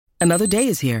Another day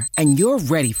is here, and you're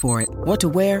ready for it. What to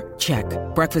wear? Check.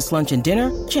 Breakfast, lunch, and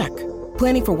dinner? Check.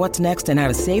 Planning for what's next and how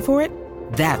to save for it?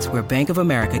 That's where Bank of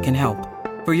America can help.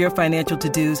 For your financial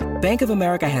to-dos, Bank of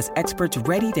America has experts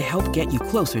ready to help get you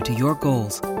closer to your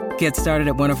goals. Get started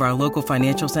at one of our local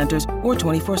financial centers or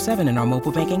 24/7 in our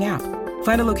mobile banking app.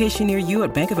 Find a location near you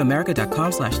at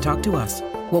bankofamerica.com/talktous.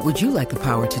 What would you like the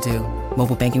power to do?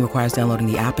 Mobile banking requires downloading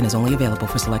the app and is only available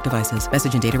for select devices.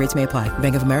 Message and data rates may apply.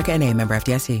 Bank of America N.A., member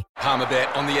FDIC.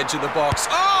 Palmerbet on the edge of the box.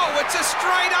 Oh, it's a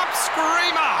straight-up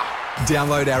screamer!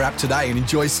 Download our app today and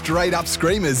enjoy straight-up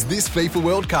screamers this FIFA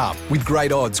World Cup with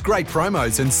great odds, great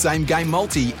promos and same-game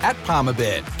multi at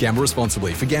Palmerbet. Gamble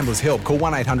responsibly. For Gamblers' Help, call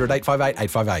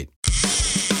 1-800-858-858.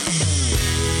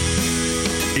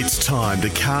 It's time to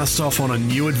cast off on a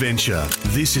new adventure.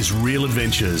 This is Real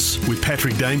Adventures with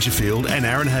Patrick Dangerfield and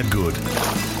Aaron Habgood.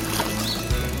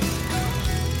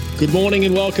 Good morning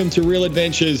and welcome to Real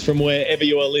Adventures from wherever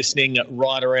you are listening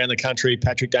right around the country.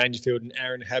 Patrick Dangerfield and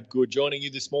Aaron Habgood joining you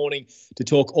this morning to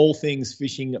talk all things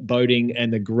fishing, boating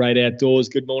and the great outdoors.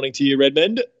 Good morning to you,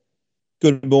 Redmond.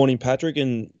 Good morning, Patrick,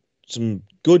 and some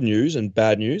good news and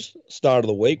bad news. Start of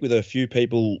the week with a few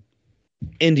people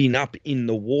ending up in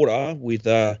the water with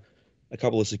a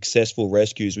couple of successful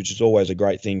rescues, which is always a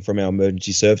great thing from our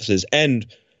emergency services and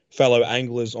fellow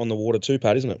anglers on the water too,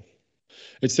 Pat, isn't it?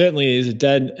 It certainly is. A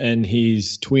dad and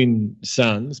his twin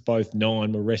sons, both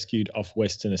 9, were rescued off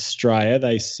Western Australia.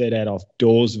 They set out off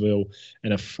Dawesville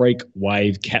and a freak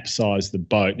wave capsized the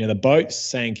boat. Now, the boat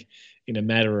sank in a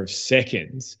matter of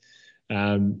seconds.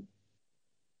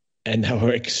 And they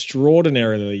were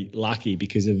extraordinarily lucky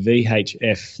because a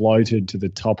VHF floated to the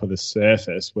top of the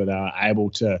surface where they were able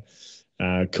to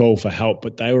call for help.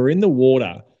 But they were in the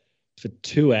water for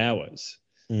 2 hours.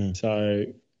 So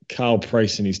Carl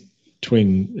Priest and his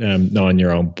twin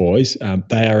 9-year-old boys,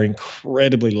 they are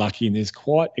incredibly lucky, and there's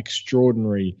quite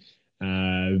extraordinary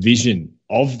vision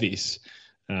of this.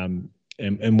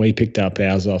 And we picked up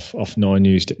ours off 9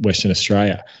 News Western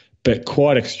Australia. But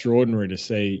quite extraordinary to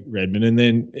see, Redmond. And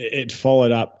then it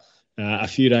followed up a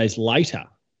few days later.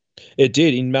 It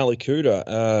did in Malakuta.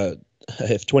 A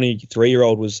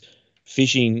 23-year-old was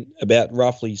fishing about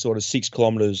roughly sort of 6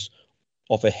 kilometres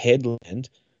off a headland,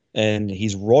 and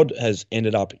his rod has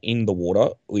ended up in the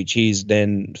water, which he's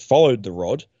then followed the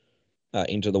rod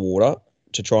into the water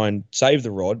to try and save the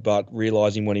rod, but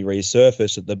realising when he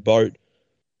resurfaced that the boat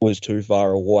was too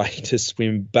far away to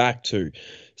swim back to.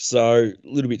 So a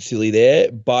little bit silly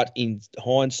there, but in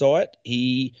hindsight,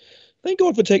 thank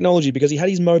God for technology, because he had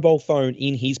his mobile phone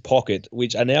in his pocket,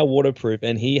 which are now waterproof,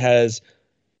 and he has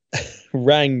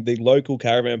rang the local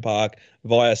caravan park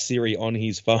via Siri on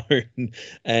his phone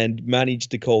and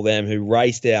managed to call them, who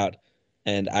raced out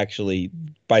and actually,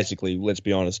 basically, let's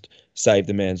be honest, saved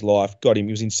the man's life. Got him.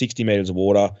 He was in 60 metres of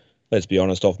water. Let's be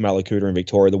honest, off Malakuta in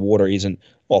Victoria, the water isn't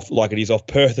off like it is off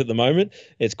Perth at the moment.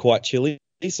 It's quite chilly.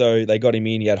 So they got him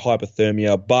in. He had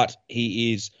hypothermia, but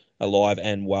he is alive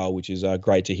and well, which is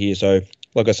great to hear. So,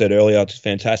 like I said earlier, it's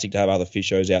fantastic to have other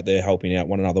fishers out there helping out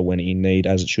one another when in need,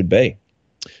 as it should be.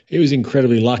 He was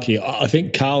incredibly lucky. I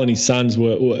think Carl and his sons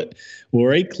were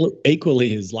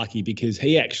equally as lucky, because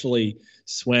he actually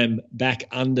swam back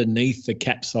underneath the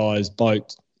capsized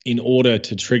boat in order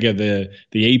to trigger the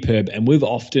EPIRB. And we've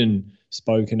often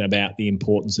spoken about the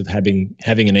importance of having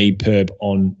an EPIRB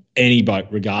on any boat,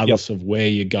 regardless of where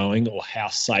you're going or how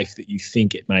safe that you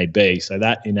think it may be. So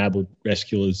that enabled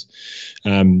rescuers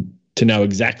to know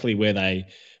exactly where they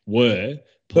were.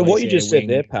 But what you just said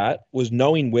there, Pat, was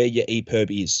knowing where your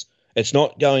EPIRB is. It's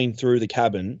not going through the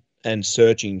cabin and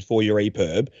searching for your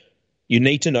EPIRB. You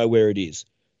need to know where it is.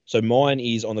 So mine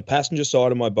is on the passenger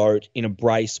side of my boat in a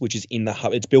brace, which is in the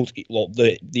hub. It's built, well,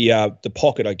 the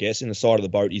pocket, I guess, in the side of the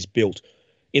boat is built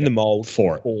in the mould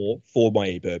for my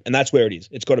EPIRB. And that's where it is.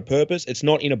 It's got a purpose. It's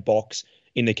not in a box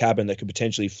in the cabin that could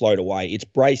potentially float away. It's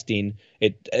braced in.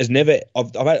 It has never,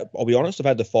 I'll be honest, I've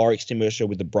had the fire extinguisher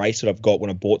with the brace that I've got when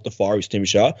I bought the fire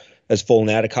extinguisher has fallen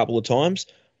out a couple of times,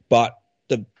 but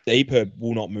the EPIRB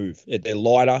will not move. They're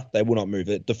lighter. They will not move.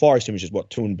 The fire extinguisher is,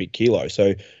 2 and a bit kilos.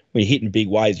 So when you're hitting big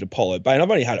waves at Apollo Bay, and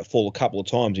I've only had it fall a couple of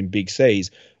times in big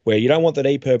seas, where you don't want that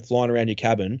EPIRB flying around your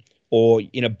cabin or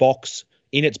in a box,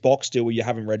 in its box still where you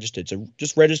haven't registered. So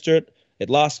just register it. It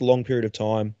lasts a long period of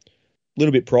time. A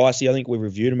little bit pricey. I think we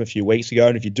reviewed them a few weeks ago.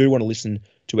 And if you do want to listen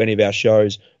to any of our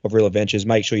shows of Real Adventures,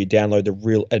 make sure you download the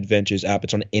Real Adventures app.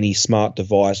 It's on any smart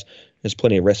device. There's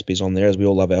plenty of recipes on there, as we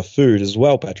all love our food as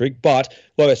well, Patrick. But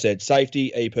like I said,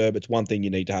 safety, EPIRB, it's one thing you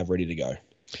need to have ready to go.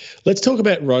 Let's talk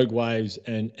about rogue waves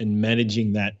and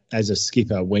managing that as a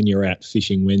skipper when you're out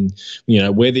fishing, when,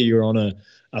 whether you're on a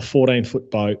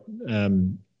 14-foot boat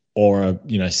or a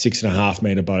 6.5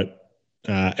 metre boat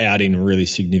out in really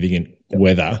significant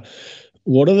weather,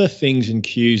 what are the things and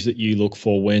cues that you look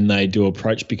for when they do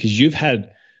approach? Because you've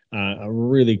had a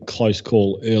really close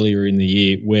call earlier in the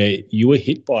year where you were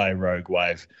hit by a rogue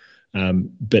wave,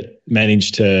 but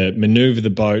managed to manoeuvre the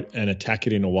boat and attack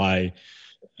it in a way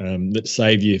that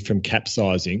saved you from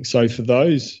capsizing. So for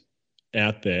those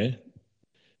out there,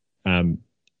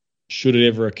 should it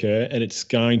ever occur, and it's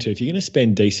going to, if you're going to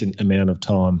spend decent amount of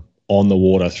time on the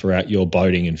water throughout your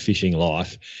boating and fishing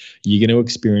life, you're going to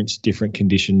experience different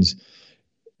conditions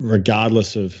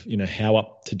regardless of how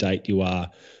up to date you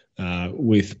are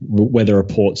with weather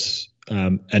reports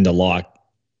and the like.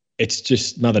 It's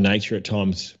just Mother Nature at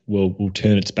times will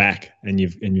turn its back, and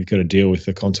you've got to deal with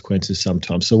the consequences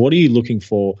sometimes. So what are you looking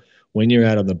for when you're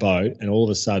out on the boat and all of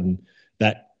a sudden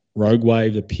that rogue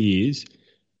wave appears?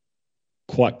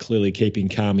 Quite clearly keeping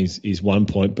calm is one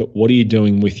point, but what are you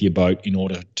doing with your boat in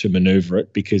order to manoeuvre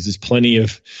it? Because there's plenty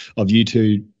of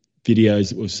YouTube videos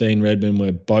that we've seen, Redmond,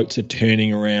 where boats are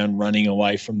turning around, running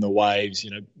away from the waves.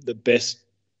 The best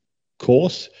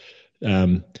course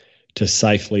to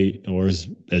safely, or as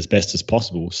best as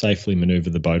possible, safely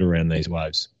manoeuvre the boat around these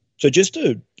waves. So just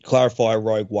to clarify a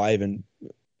rogue wave and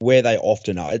where they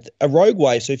often are. A rogue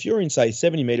wave, so if you're in, say,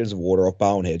 70 metres of water off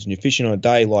Barwon Heads and you're fishing on a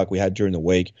day like we had during the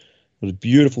week, it was a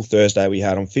beautiful Thursday we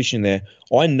had. I'm fishing there.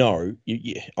 I know,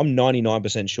 I'm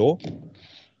 99% sure,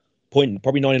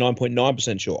 probably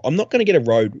 99.9% sure. I'm not going to get a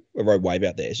rogue wave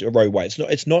out there. It's a rogue wave.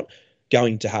 It's not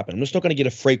going to happen. I'm just not going to get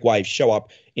a freak wave show up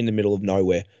in the middle of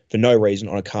nowhere for no reason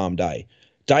on a calm day.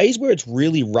 Days where it's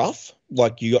really rough,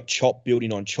 like you got chop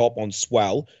building on chop on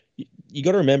swell, you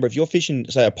got to remember, if you're fishing,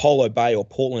 say, Apollo Bay or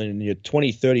Portland and you're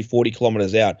 20, 30, 40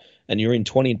 kilometres out and you're in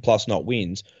 20+ knot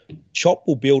winds, chop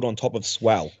will build on top of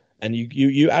swell. And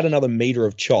you add another metre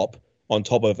of chop on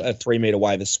top of a 3 metre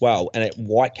wave of swell, and it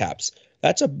whitecaps.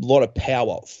 That's a lot of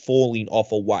power falling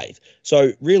off a wave.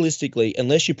 So realistically,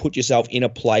 unless you put yourself in a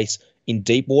place in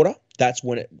deep water, that's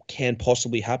when it can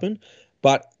possibly happen.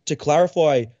 But to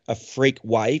clarify a freak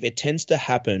wave, it tends to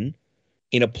happen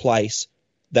in a place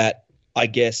that, I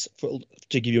guess,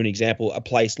 to give you an example, a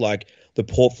place like the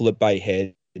Port Phillip Bay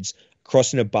Heads,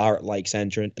 crossing a bar at Lakes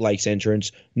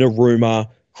Entrance, Narooma,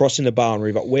 crossing the Barwon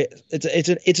River, where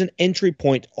it's an entry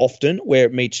point often where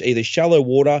it meets either shallow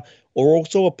water or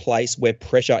also a place where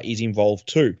pressure is involved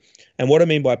too. And what I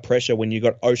mean by pressure, when you've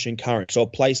got ocean current, so a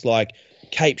place like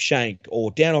Cape Schanck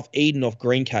or down off Eden off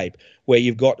Green Cape, where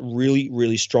you've got really,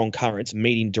 really strong currents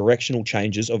meeting directional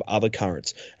changes of other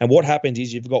currents. And what happens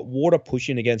is you've got water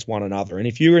pushing against one another. And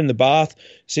if you're in the bath,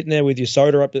 sitting there with your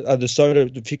soda up, the soda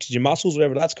that fixes your muscles,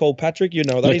 whatever that's called, Patrick, you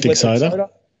know that is soda.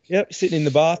 Yep, sitting in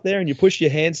the bath there, and you push your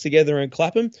hands together and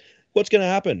clap them, what's going to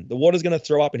happen? The water's going to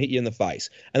throw up and hit you in the face.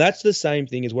 And that's the same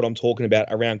thing as what I'm talking about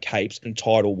around capes and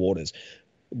tidal waters.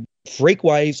 Freak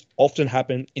waves often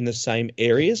happen in the same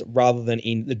areas rather than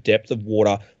in the depth of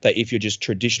water that if you're just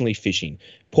traditionally fishing.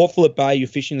 Port Phillip Bay, you're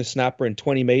fishing the snapper in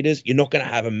 20 metres, you're not going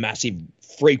to have a massive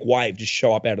freak wave just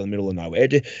show up out of the middle of nowhere.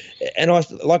 And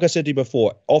like I said to you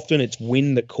before, often it's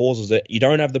wind that causes it. You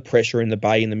don't have the pressure in the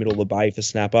bay, in the middle of the bay for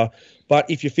snapper. But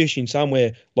if you're fishing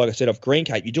somewhere, like I said, off Green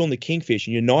Cape, you're doing the kingfish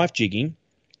and you're knife jigging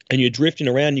and you're drifting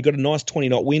around, you've got a nice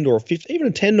 20-knot wind or even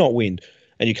a 10-knot wind,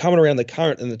 and you're coming around the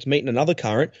current and it's meeting another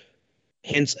current.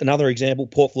 Hence, another example,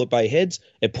 Port Phillip Bay Heads,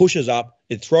 it pushes up,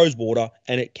 it throws water,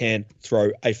 and it can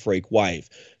throw a freak wave.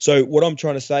 So what I'm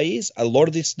trying to say is a lot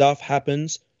of this stuff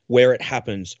happens where it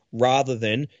happens rather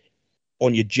than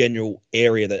on your general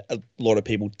area that a lot of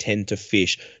people tend to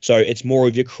fish. So it's more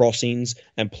of your crossings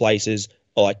and places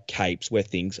like capes where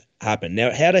things happen.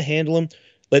 Now, how to handle them?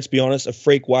 Let's be honest, a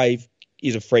freak wave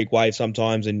is a freak wave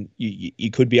sometimes, and you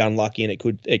could be unlucky and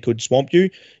it could swamp you.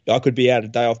 I could be out a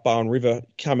day off Barwon River,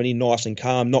 coming in nice and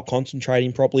calm, not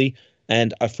concentrating properly,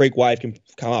 and a freak wave can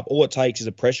come up. All it takes is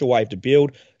a pressure wave to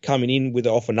build, coming in with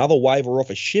off another wave or off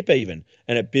a ship even,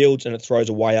 and it builds and it throws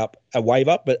a wave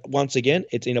up. But once again,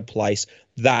 it's in a place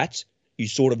that you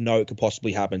sort of know it could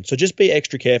possibly happen. So just be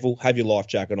extra careful, have your life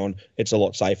jacket on. It's a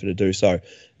lot safer to do so.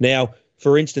 Now,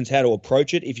 for instance, how to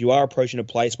approach it. If you are approaching a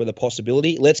place with a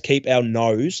possibility, let's keep our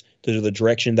nose to the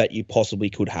direction that you possibly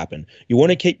could happen. You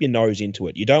want to keep your nose into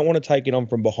it. You don't want to take it on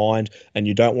from behind, and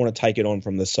you don't want to take it on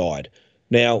from the side.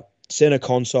 Now, center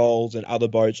consoles and other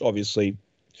boats, obviously,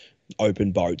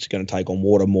 open boats are going to take on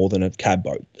water more than a cab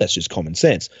boat. That's just common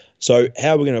sense. So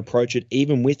how are we going to approach it,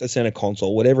 even with a center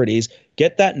console, whatever it is,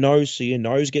 get that nose so your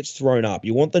nose gets thrown up.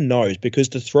 You want the nose, because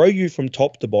to throw you from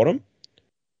top to bottom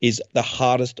is the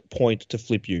hardest point to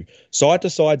flip you. Side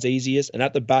to side's easiest, and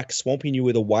at the back, swamping you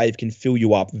with a wave can fill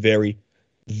you up very,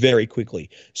 very quickly.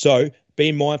 So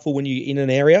being mindful when you're in an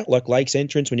area like Lakes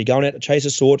Entrance, when you're going out to chase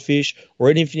a swordfish, or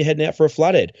even if you're heading out for a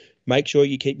flathead, make sure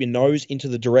you keep your nose into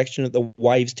the direction that the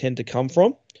waves tend to come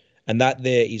from. And that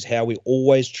there is how we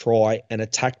always try and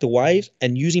attack the waves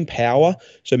and using power.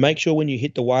 So make sure when you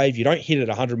hit the wave, you don't hit it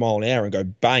 100 mile an hour and go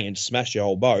bang and smash your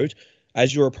whole boat.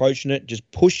 As you're approaching it, just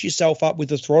push yourself up with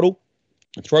the throttle,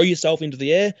 throw yourself into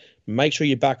the air, make sure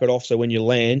you back it off so when you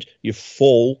land, you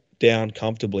fall down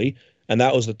comfortably. And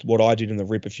that was what I did in the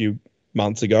Rip a few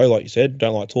months ago. Like you said,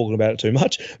 don't like talking about it too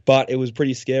much, but it was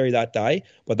pretty scary that day.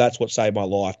 But that's what saved my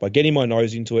life, by getting my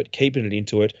nose into it, keeping it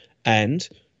into it, and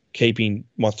keeping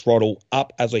my throttle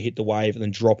up as I hit the wave and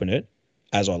then dropping it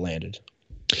as I landed.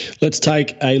 Let's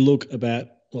take a look about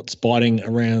what's biting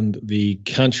around the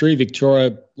country.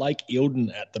 Victoria, Lake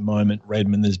Eildon at the moment,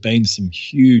 Redmond. There's been some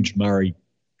huge Murray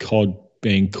cod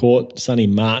being caught. Sonny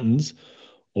Martins,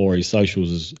 or his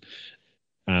socials is,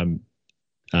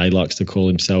 he likes to call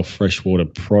himself Freshwater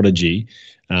Prodigy,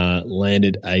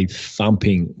 landed a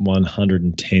thumping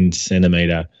 110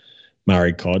 centimetre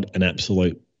Murray cod, an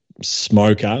absolute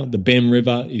smoker. The Bem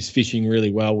River is fishing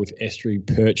really well with estuary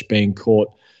perch being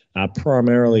caught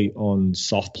primarily on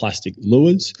soft plastic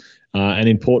lures and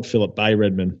in Port Phillip Bay,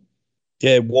 Redmond.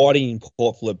 Yeah, whiting in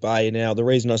Port Phillip Bay. Now, the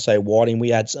reason I say whiting, we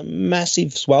had some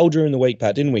massive swell during the week,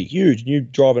 Pat, didn't we? Huge. You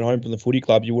driving home from the footy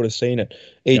club, you would have seen it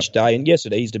each day. And yes,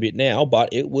 it eased a bit now, but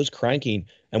it was cranking.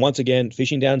 And once again,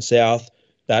 fishing down south,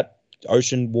 that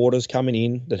ocean water's coming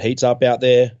in, that heats up out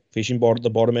there, fishing at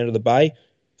the bottom end of the bay,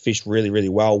 fished really, really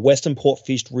well. Western Port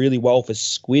fished really well for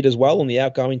squid as well on the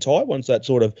outgoing tide once that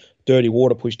sort of dirty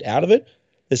water pushed out of it.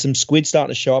 There's some squid starting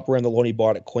to show up around the Lonnie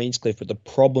Bight at Queenscliff, but the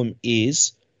problem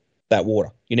is that water.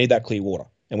 You need that clear water.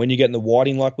 And when you're getting the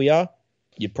whiting like we are,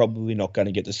 you're probably not going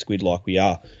to get the squid like we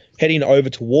are. Heading over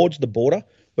towards the border,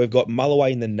 we've got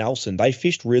Mulloway and the Nelson. They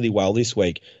fished really well this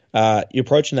week. You're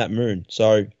approaching that moon,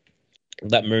 so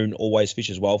that moon always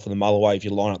fishes well for the Mulloway if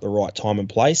you line up the right time and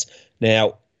place.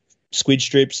 Now, squid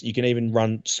strips, you can even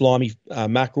run slimy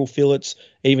mackerel fillets,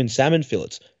 even salmon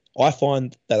fillets. I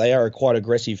find that they are a quite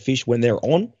aggressive fish when they're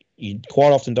on. You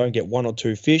quite often don't get one or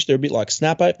two fish. They're a bit like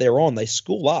snapper. If they're on, they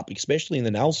school up, especially in the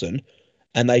Nelson,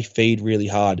 and they feed really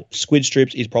hard. Squid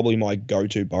strips is probably my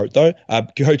go-to boat, though.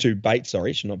 Go-to bait,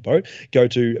 sorry, not boat.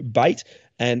 Go-to bait,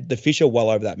 and the fish are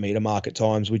well over that metre mark at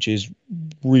times, which is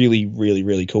really, really,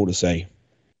 really cool to see.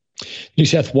 New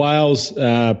South Wales,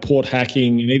 Port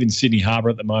Hacking, and even Sydney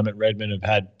Harbour at the moment, Redmond, have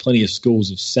had plenty of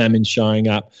schools of salmon showing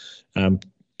up,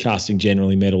 casting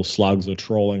generally metal slugs or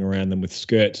trawling around them with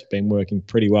skirts, been working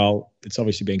pretty well. It's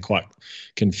obviously been quite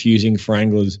confusing for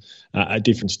anglers at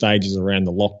different stages around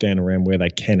the lockdown, around where they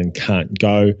can and can't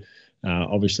go.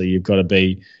 Obviously, you've got to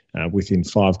be within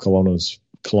 5 kilometres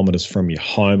from your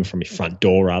home, from your front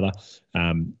door, rather.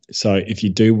 So if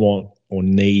you do want or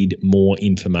need more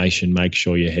information, make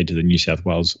sure you head to the New South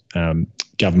Wales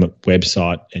government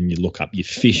website and you look up your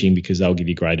fishing, because they'll give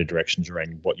you greater directions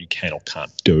around what you can or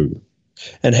can't do.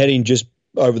 And heading just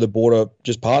over the border,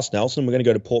 just past Nelson, we're going to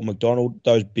go to Port Macdonald.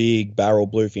 Those big barrel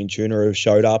bluefin tuna have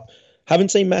showed up.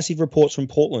 Haven't seen massive reports from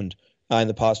Portland in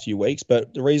the past few weeks,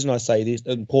 but the reason I say this,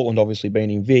 and Portland obviously being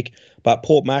in Vic, but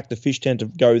Port Mac, the fish tend to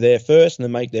go there first and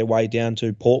then make their way down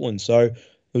to Portland. So it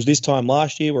was this time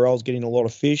last year where I was getting a lot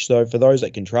of fish. So for those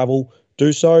that can travel,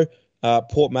 do so.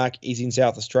 Port Mac is in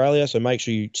South Australia, so make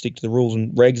sure you stick to the rules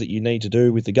and regs that you need to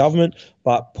do with the government.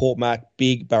 But Port Mac,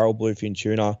 big barrel bluefin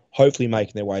tuna, hopefully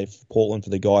making their way for Portland for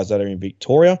the guys that are in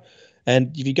Victoria.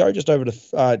 And if you go just over to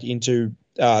if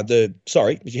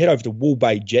you head over to Wool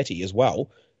Bay Jetty as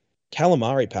well,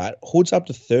 calamari, Pat, hoods up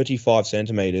to 35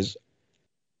 centimetres,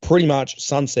 pretty much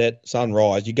sunset,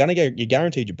 sunrise. You're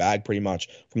guaranteed your bag pretty much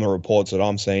from the reports that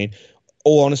I'm seeing.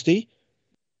 All honesty,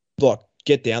 look,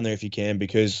 get down there if you can,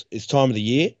 because it's time of the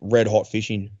year, red hot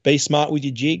fishing. Be smart with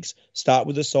your jigs. Start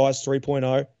with a size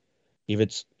 3.0. If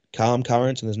it's calm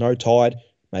currents and there's no tide,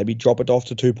 maybe drop it off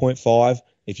to 2.5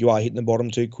 if you are hitting the bottom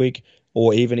too quick,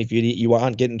 or even if you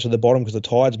aren't getting to the bottom because the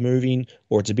tide's moving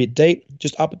or it's a bit deep,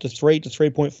 just up it to 3 to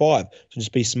 3.5. So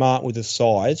just be smart with the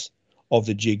size of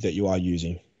the jig that you are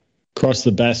using. Across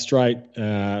the Bass Strait,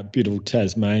 beautiful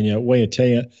Tasmania,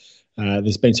 Waiatea,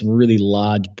 there's been some really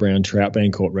large brown trout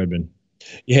being caught, Redmond.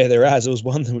 Yeah, there has. There was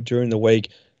one during the week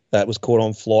that was caught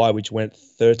on fly, which went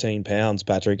 13 pounds,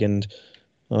 Patrick. And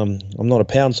I'm not a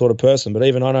pound sort of person, but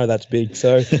even I know that's big.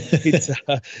 So it's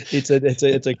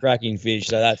a cracking fish.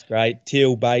 So that's great.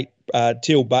 Teal Bay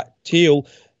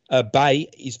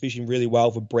is fishing really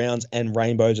well for browns and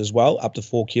rainbows as well, up to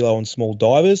 4 kilo on small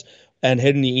divers. And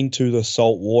heading into the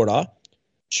salt water,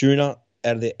 tuna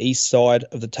out of the east side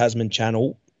of the Tasman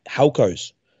Channel,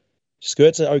 Halcos.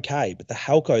 Skirts are okay, but the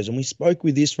Halcos, and we spoke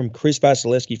with this from Chris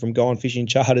Vasilevsky from Gone Fishing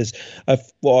Charters,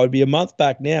 it'd be a month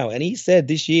back now, and he said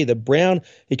this year the brown,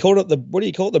 he called it the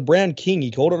Brown King.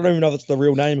 He called it, I don't even know if it's the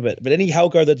real name of it, but any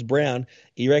Halco that's brown,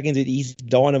 he reckons it is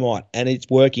dynamite, and it's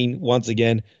working once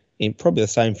again in probably the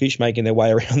same fish making their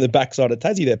way around the backside of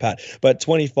Tassie there, Pat, but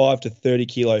 25 to 30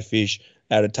 kilo fish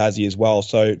out of Tassie as well.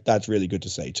 So that's really good to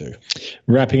see too.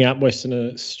 Wrapping up Western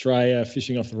Australia,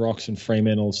 fishing off the rocks in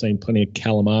Fremantle, seen plenty of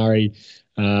calamari,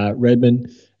 Redmond.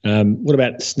 What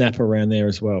about snapper around there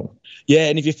as well? Yeah,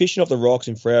 and if you're fishing off the rocks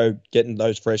in Freo, getting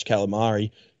those fresh calamari,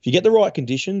 if you get the right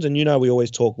conditions, and we always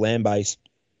talk land-based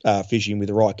fishing with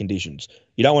the right conditions.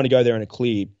 You don't want to go there on a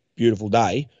clear, beautiful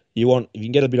day. If you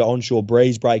can get a bit of onshore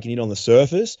breeze breaking in on the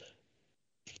surface,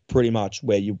 pretty much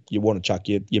where you want to chuck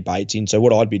your baits in. So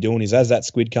what I'd be doing is as that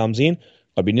squid comes in,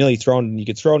 I'd be nearly throwing, you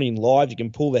could throw it in live, you can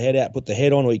pull the head out, put the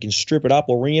head on, or you can strip it up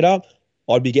or ring it up.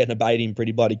 I'd be getting a bait in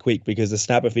pretty bloody quick because the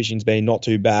snapper fishing's been not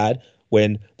too bad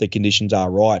when the conditions are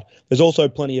right. There's also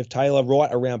plenty of tailor right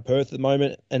around Perth at the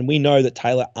moment, and we know that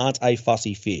tailor aren't a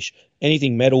fussy fish.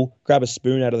 Anything metal, grab a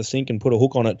spoon out of the sink and put a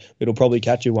hook on it, it'll probably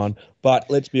catch you one. But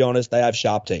let's be honest, they have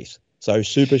sharp teeth. So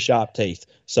super sharp teeth.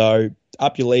 So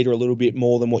up your leader a little bit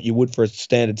more than what you would for a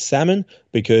standard salmon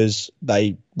because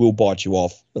they will bite you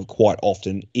off quite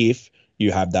often if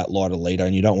you have that lighter leader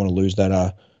and you don't want to lose that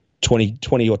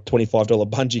 $20 or $25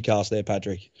 bungee cast there,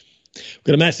 Patrick. We've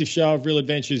got a massive show of Real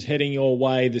Adventures heading your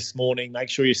way this morning. Make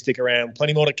sure you stick around.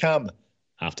 Plenty more to come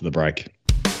after the break.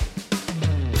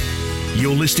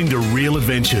 You're listening to Real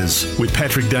Adventures with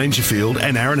Patrick Dangerfield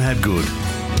and Aaron Habgood.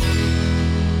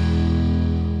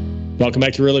 Welcome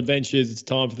back to Real Adventures. It's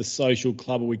time for the Social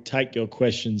Club where we take your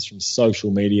questions from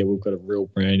social media. We've got a Real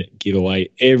Brand giveaway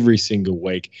every single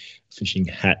week. Fishing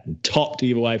hat and top to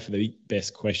give away for the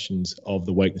best questions of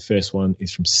the week. The first one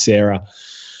is from Sarah.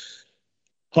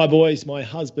 Hi, boys. My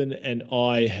husband and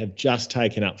I have just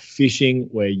taken up fishing.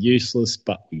 We're useless,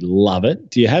 but we love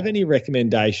it. Do you have any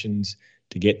recommendations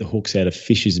to get the hooks out of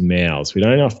fish's mouths? We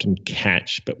don't often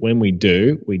catch, but when we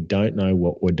do, we don't know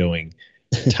what we're doing.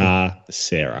 Tar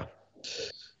Sarah.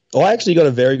 I actually got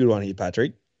a very good one here,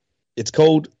 Patrick. It's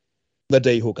called the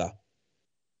D-hooker.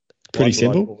 Pretty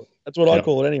simple. That's what I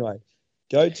call it anyway.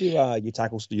 Go to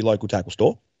your local tackle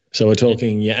store. So we're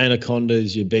talking your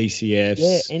Anacondas, your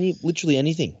BCFs. Yeah, literally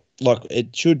anything. Like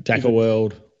it should. Tackle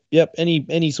World. Yep,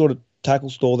 any sort of tackle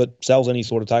store that sells any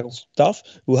sort of tackle stuff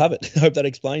will have it. I hope that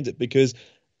explains it because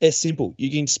it's simple. You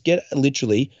can get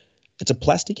literally, it's a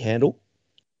plastic handle.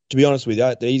 To be honest with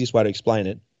you, the easiest way to explain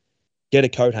it, get a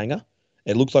coat hanger.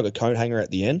 It looks like a coat hanger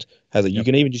at the end. You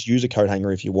can even just use a coat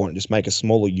hanger if you want, just make a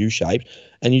smaller U shape,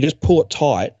 and you just pull it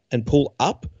tight and pull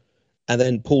up and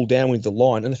then pull down with the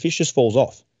line, and the fish just falls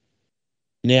off.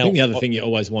 Now, I think the other thing you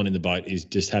always want in the boat is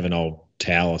just have an old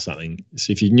towel or something.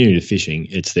 So if you're new to fishing,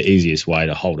 it's the easiest way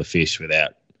to hold a fish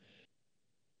without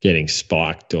getting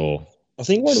spiked or I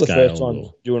think one of the first times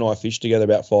you and I fished together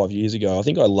about 5 years ago, I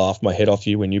think I laughed my head off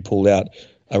you when you pulled out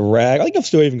a rag. I think I've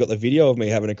still even got the video of me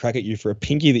having a crack at you for a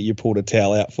pinky that you pulled a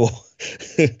towel out for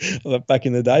back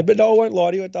in the day. But no, I won't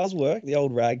lie to you. It does work, the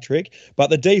old rag trick. But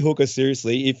the D-hooker,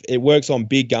 seriously, if it works on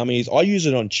big gummies, I use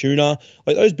it on tuna.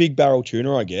 Like those big barrel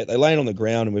tuna I get, they land on the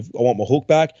ground and I want my hook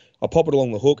back. I pop it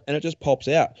along the hook and it just pops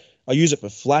out. I use it for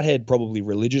flathead probably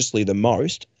religiously the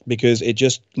most because it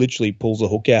just literally pulls the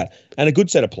hook out. And a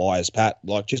good set of pliers, Pat,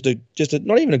 like just a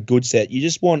not even a good set. You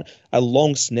just want a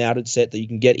long snouted set that you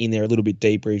can get in there a little bit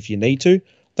deeper if you need to.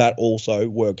 That also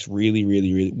works really,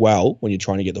 really, really well when you're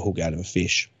trying to get the hook out of a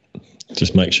fish.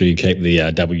 Just make sure you keep the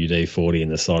WD-40 in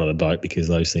the side of the boat because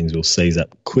those things will seize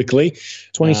up quickly.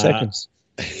 20 seconds.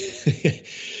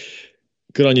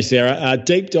 Good on you, Sarah.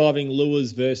 Deep diving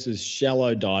lures versus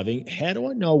shallow diving. How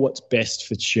do I know what's best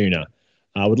for tuna?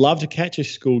 I would love to catch a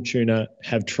school tuna.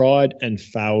 Have tried and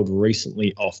failed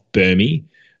recently off Burmese.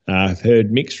 I've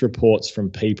heard mixed reports from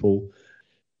people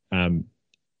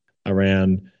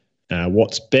around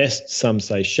what's best. Some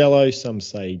say shallow, some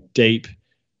say deep.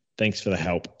 Thanks for the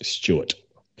help, Stuart.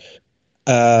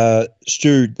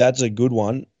 Stu, that's a good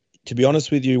one. To be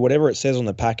honest with you, whatever it says on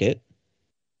the packet,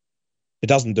 it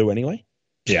doesn't do anyway.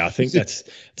 Yeah, I think that's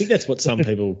what some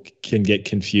people can get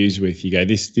confused with. You go,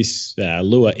 this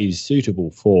lure is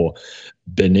suitable for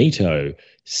bonito,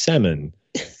 salmon,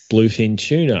 bluefin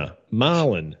tuna,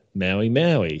 marlin,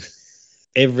 maui,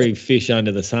 every fish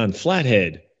under the sun,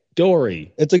 flathead,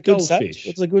 dory. It's a good goldfish.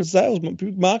 It's a good sales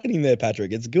marketing there,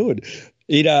 Patrick. It's good.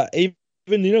 It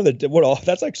even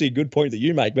that's actually a good point that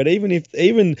you make. But even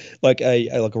like a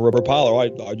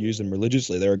Rapala, I use them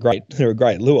religiously. They're a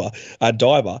great lure, a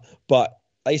diver, but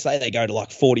they say they go to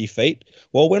like 40 feet.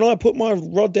 Well, when I put my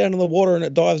rod down in the water and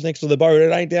it dives next to the boat,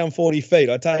 it ain't down 40 feet,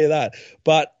 I tell you that.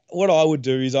 But what I would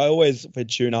do is I always, for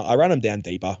tuna, I run them down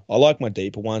deeper. I like my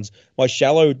deeper ones. My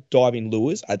shallow diving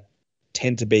lures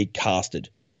tend to be casted.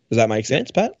 Does that make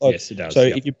sense, Pat? Yes, it does. So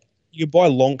if you buy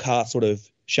long cast sort of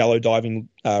shallow diving,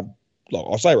 like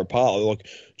I say Rapala, like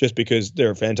just because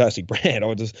they're a fantastic brand.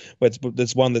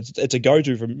 It's one it's a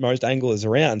go-to for most anglers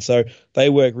around. So they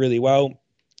work really well.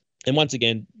 And once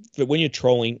again, when you're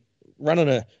trolling,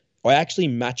 I actually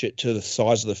match it to the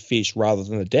size of the fish rather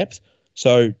than the depth.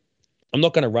 So I'm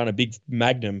not going to run a big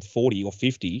Magnum 40 or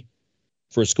 50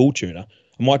 for a school tuna.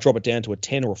 I might drop it down to a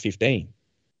 10 or a 15.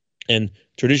 And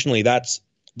traditionally, that's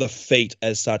the feet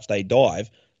as such they dive,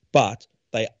 but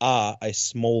they are a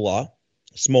smaller,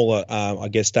 I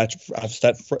guess,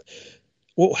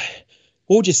 what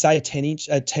would you say, a 10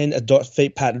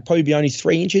 feet pattern? Probably be only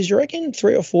 3 inches, you reckon?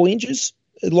 3 or 4 inches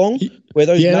long, where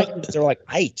those Magnums are like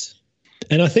 8.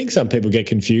 And I think some people get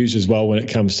confused as well when it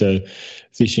comes to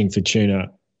fishing for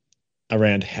tuna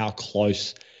around how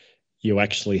close you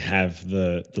actually have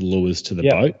the lures to the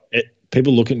boat.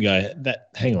 People look and go,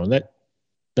 hang on,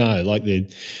 no, like you're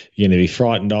going to be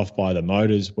frightened off by the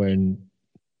motors when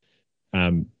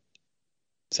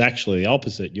it's actually the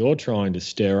opposite. You're trying to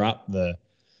stir up the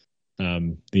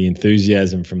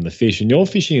enthusiasm from the fish, and you're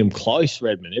fishing them close,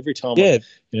 Redmond. Every time,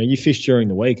 you fish during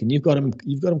the week, and you've got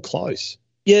them close.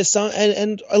 Yeah, so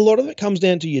and a lot of it comes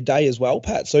down to your day as well,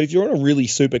 Pat. So if you're on a really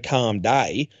super calm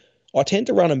day, I tend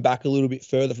to run them back a little bit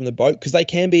further from the boat because they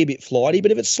can be a bit flighty.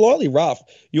 But if it's slightly rough,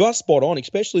 you are spot on,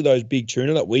 especially those big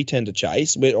tuna that we tend to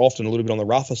chase. We're often a little bit on the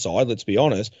rougher side, let's be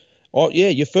honest. Oh, yeah,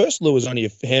 your first lure is only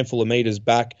a handful of meters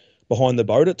back behind the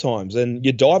boat at times, and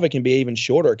your diver can be even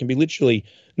shorter. It can be literally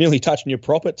nearly touching your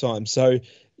prop at times. So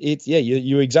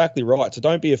you're exactly right. So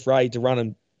don't be afraid to run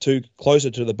them too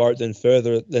closer to the boat than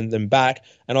further than back.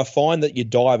 And I find that your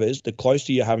divers, the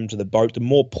closer you have them to the boat, the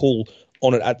more pull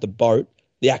on it at the boat,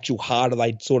 the actual harder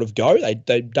they sort of go.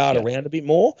 They dart around a bit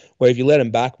more, where if you let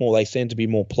them back more, they tend to be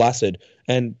more placid.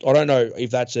 And I don't know if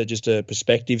that's just a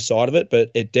perspective side of it, but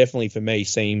it definitely for me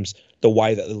seems the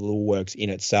way that the lure works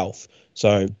in itself.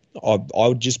 So I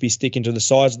would just be sticking to the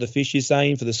size of the fish you're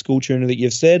saying for the school tuna that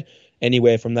you've said,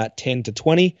 anywhere from that 10 to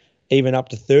 20, even up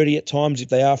to 30 at times if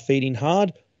they are feeding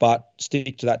hard, but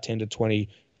stick to that 10 to 20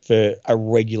 for a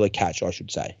regular catch, I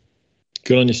should say.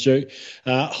 Good on you, Stu.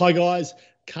 Hi, guys.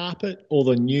 Carpet or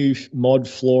the new mod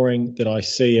flooring that I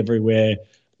see everywhere,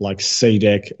 like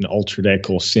SeaDeck and UltraDeck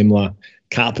or similar.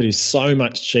 Carpet is so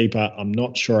much cheaper. I'm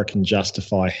not sure I can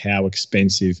justify how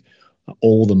expensive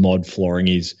all the mod flooring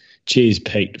is. Cheers,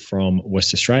 Pete from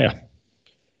West Australia.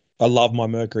 I love my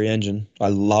Mercury engine. I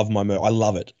love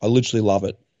it. I literally love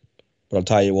it. But I'll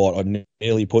tell you what, I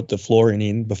nearly put the flooring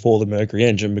in before the Mercury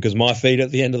engine because my feet at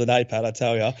the end of the day, Pat, I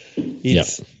tell you,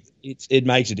 it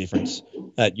makes a difference.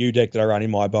 That U-deck that I run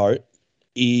in my boat,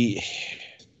 I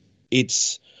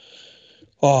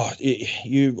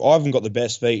haven't got the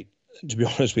best feet, to be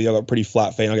honest with you. I've got pretty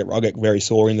flat feet. I get very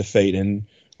sore in the feet, and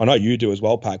I know you do as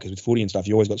well, Pat, because with footy and stuff,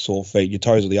 you always got sore feet. Your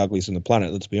toes are the ugliest on the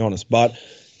planet, let's be honest. But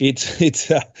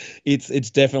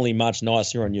it's definitely much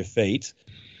nicer on your feet.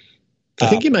 I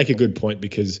think you make a good point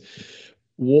because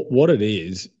what it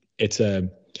is, it's a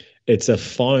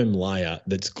foam layer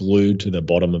that's glued to the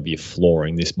bottom of your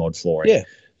flooring, this mod flooring,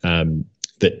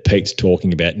 that Pete's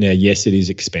talking about. Now, yes, it is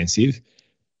expensive,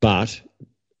 but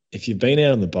if you've been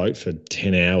out on the boat for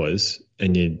 10 hours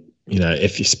and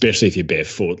especially if you're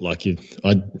barefoot,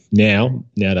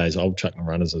 nowadays I'll chuck my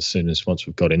runners once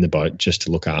we've got in the boat just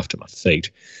to look after my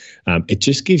feet. It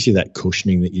just gives you that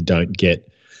cushioning that you don't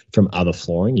get from other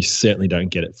flooring. You certainly don't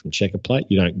get it from checker plate.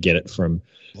 You don't get it from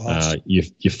your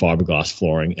fiberglass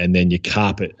flooring, and then your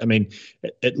carpet. I mean,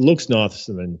 it looks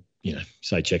nicer than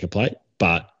say checker plate,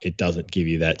 but it doesn't give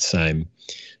you that same.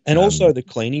 And also the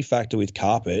cleaning factor with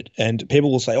carpet. And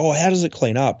people will say, "Oh, how does it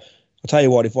clean up?" I'll tell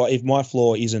you what. If my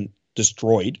floor isn't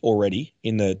destroyed already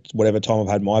in the whatever time I've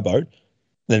had my boat,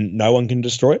 then no one can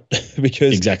destroy it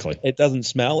because exactly it doesn't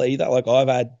smell either. Like I've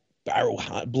had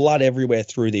blood everywhere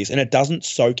through this, and it doesn't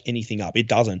soak anything up. It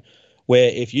doesn't. Where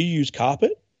if you use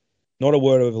carpet, not a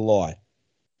word of a lie,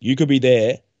 you could be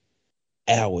there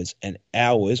hours and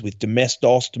hours with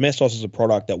Domestos. Domestos is a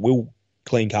product that will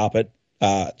clean carpet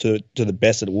to the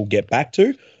best that it will get back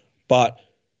to, but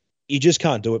you just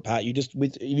can't do it, Pat.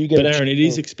 But Aaron, it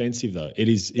is expensive though. It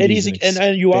is,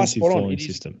 and you are spot on.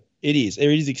 It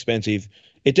is expensive.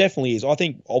 It definitely is. I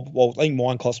think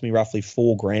mine cost me roughly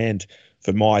 $4,000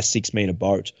 for my 6 meter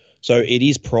boat. So it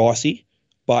is pricey,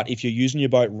 but if you're using your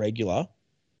boat regular,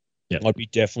 I'd be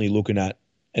definitely looking at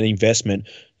an investment,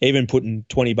 even putting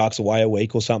 $20 away a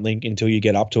week or something until you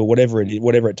get up to whatever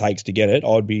it takes to get it.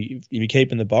 If you're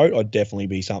keeping the boat, I'd definitely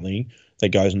be something that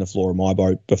goes on the floor of my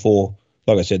boat before,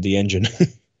 like I said, the engine.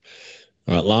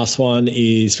 All right, last one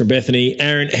is from Bethany.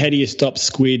 Aaron, how do you stop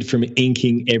squid from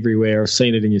inking everywhere? I've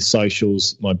seen it in your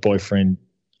socials. My boyfriend,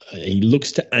 he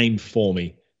looks to aim for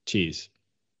me. Cheers.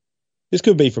 This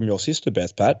could be from your sister,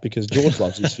 Beth Pat, because George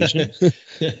loves his fishing.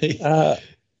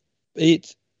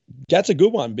 That's a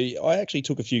good one. But I actually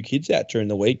took a few kids out during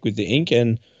the week with the ink,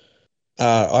 and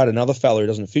I had another fella who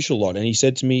doesn't fish a lot, and he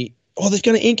said to me, "Oh, there's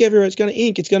going to ink everywhere. It's going to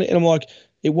ink. It's going to." And I'm like,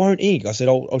 "It won't ink." I said,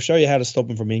 "I'll show you how to stop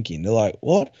them from inking." They're like,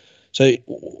 "What?" So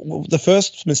the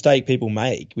first mistake people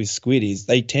make with squid is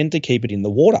they tend to keep it in the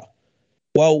water.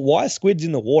 Well, why squid's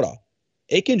in the water?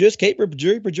 It can just keep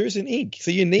producing ink.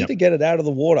 So you need to get it out of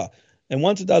the water. And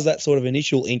once it does that sort of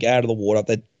initial ink out of the water,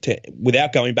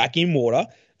 without going back in water,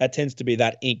 that tends to be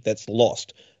that ink that's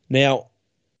lost. Now,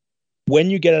 when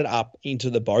you get it up into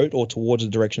the boat or towards the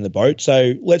direction of the boat,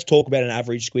 so let's talk about an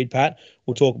average squid, Pat.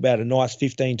 We'll talk about a nice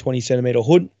 15, 20 centimetre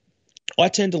hood. I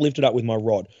tend to lift it up with my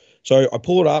rod. So I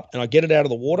pull it up and I get it out of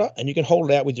the water, and you can hold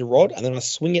it out with your rod, and then I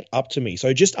swing it up to me.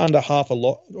 So just under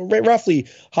roughly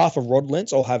half a rod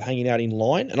length I'll have hanging out in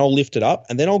line, and I'll lift it up,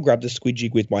 and then I'll grab the squid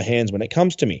jig with my hands when it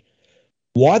comes to me.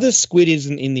 Why the squid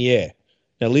isn't in the air?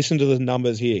 Now listen to the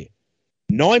numbers here.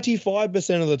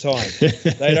 95% of the time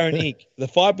they don't ink. The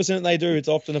 5% they do, it's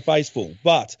often a faceful,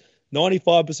 but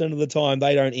 95% of the time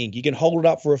they don't ink. You can hold it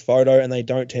up for a photo and they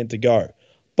don't tend to go.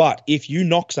 But if you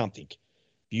knock something,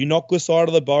 if you knock the side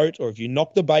of the boat, or if you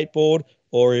knock the bait board,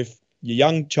 or if your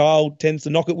young child tends to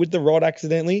knock it with the rod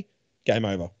accidentally, game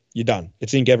over. You're done.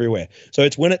 It's ink everywhere. So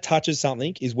it's when it touches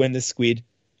something is when the squid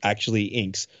actually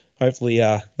inks. Hopefully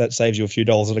that saves you a few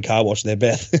dollars at a car wash there,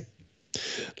 Beth.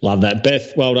 Love that.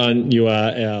 Beth, well done. You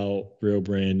are our Real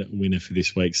Brand winner for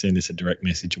this week. Send us a direct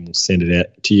message and we'll send it out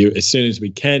to you as soon as we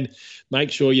can.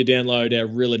 Make sure you download our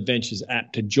Real Adventures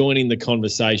app to join in the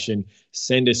conversation.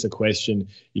 Send us a question.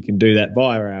 You can do that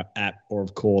via our app or,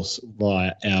 of course,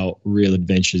 via our Real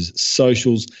Adventures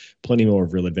socials. Plenty more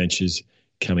of Real Adventures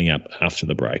coming up after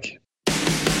the break.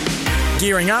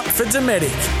 Gearing up for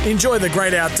Dometic. Enjoy the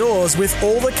great outdoors with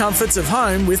all the comforts of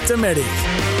home with Dometic.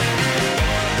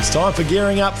 It's time for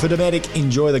Gearing Up for Dometic.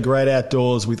 Enjoy the great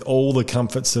outdoors with all the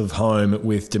comforts of home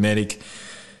with Dometic.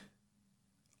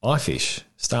 iFish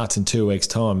starts in 2 weeks'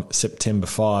 time, September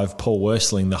 5. Paul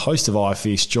Worsling, the host of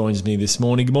iFish, joins me this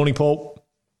morning. Good morning, Paul.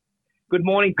 Good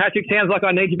morning, Patrick. Sounds like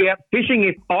I need to be out fishing.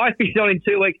 If iFish is on in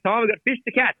 2 weeks' time, I've got fish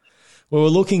to catch. Well, we're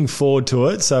looking forward to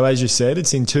it. So, as you said,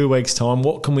 it's in 2 weeks' time.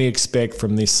 What can we expect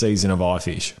from this season of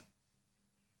iFish?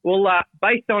 Well,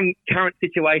 based on current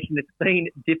situation, it's been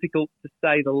difficult to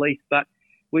say the least, but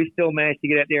we've still managed to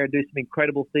get out there and do some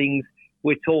incredible things.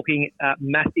 We're talking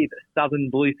massive southern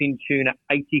bluefin tuna,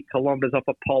 80 kilometres off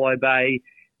Apollo Bay.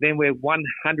 Then we're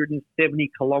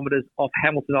 170 kilometres off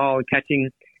Hamilton Island,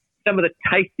 catching some of the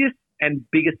tastiest and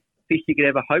biggest fish you could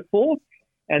ever hope for.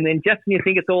 And then just when you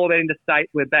think it's all about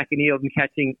interstate, we're back in Eildon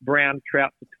catching brown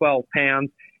trout for 12 pounds,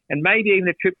 and maybe even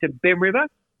a trip to Bem River,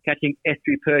 catching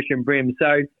estuary perch and brim.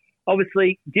 So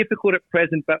obviously difficult at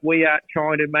present, but we are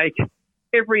trying to make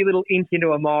every little inch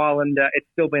into a mile, and it's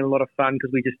still been a lot of fun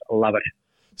because we just love it.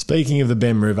 Speaking of the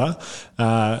Bem River,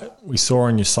 we saw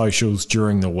on your socials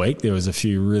during the week there was a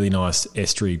few really nice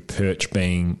estuary perch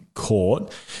being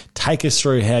caught. Take us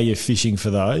through how you're fishing for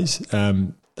those.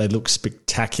 They look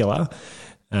spectacular.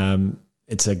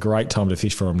 It's a great time to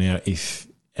fish for them now, if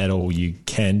at all you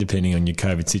can, depending on your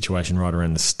COVID situation right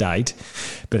around the state.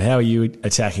 But how are you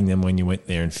attacking them when you went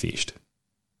there and fished?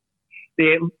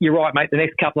 Yeah, you're right, mate. The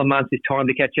next couple of months is time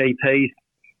to catch EPs.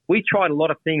 We tried a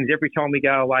lot of things. Every time we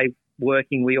go away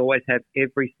working, we always have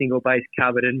every single base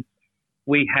covered. And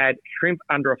we had shrimp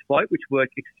under a float, which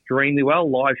worked extremely well,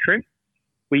 live shrimp.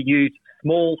 We used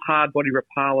small hard-body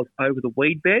Rapalas over the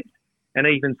weed bed, and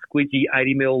even squidgy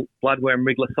 80mm bloodworm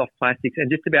wriggler soft plastics, and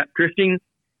just about drifting.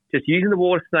 Just using the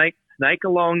water snake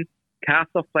along, cast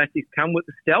off plastics, come with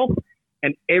the stealth,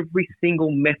 and every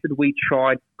single method we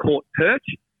tried caught perch,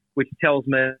 which tells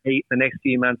me the next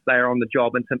few months they are on the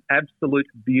job, and some absolute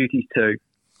beauties too.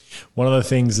 One of the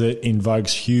things that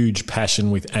invokes huge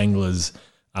passion with anglers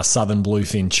are southern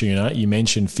bluefin tuna. You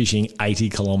mentioned fishing 80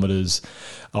 kilometres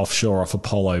offshore off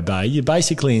Apollo Bay. You're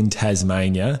basically in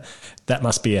Tasmania. That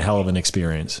must be a hell of an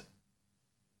experience.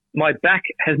 My back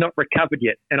has not recovered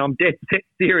yet, and I'm dead set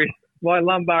serious. My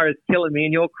lumbar is killing me,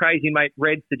 and your crazy mate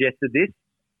Red suggested this.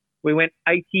 We went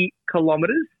 80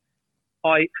 kilometres.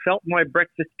 I felt my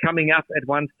breakfast coming up at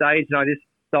one stage, and I just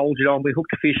soldiered on. We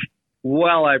hooked fish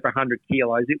well over 100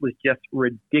 kilos. It was just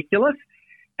ridiculous.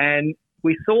 And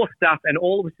we saw stuff and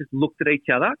all of us just looked at each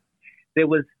other. There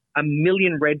was a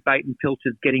million red bait and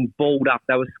pilchards getting balled up.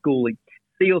 They were schooling.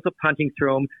 Seals were punching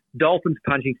through them, dolphins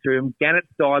punching through them, gannets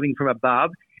diving from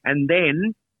above, and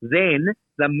then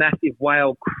the massive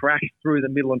whale crashed through the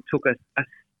middle and took a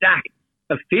stack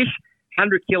of fish,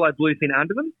 100-kilo bluefin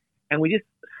under them, and we just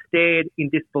stared in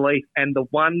disbelief, and the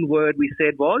one word we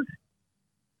said was,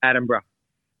 Attenborough.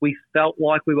 We felt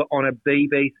like we were on a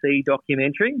BBC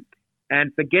documentary,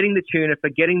 and forgetting the tuna,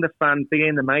 forgetting the fun,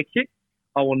 forgetting the mateship,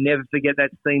 I will never forget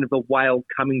that scene of the whale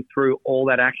coming through all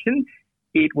that action.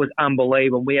 It was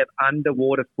unbelievable. We have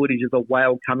underwater footage of the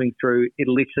whale coming through. It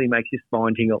literally makes your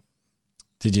spine tingle.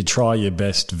 Did you try your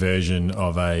best version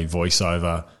of a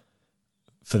voiceover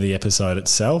for the episode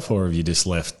itself, or have you just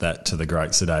left that to the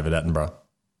great Sir David Attenborough?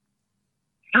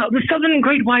 The southern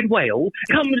great white whale.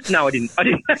 No, I didn't.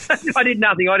 I did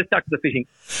nothing. I just stuck to the fishing.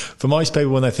 For most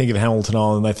people, when they think of Hamilton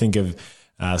Island, they think of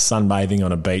sunbathing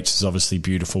on a beach. There's obviously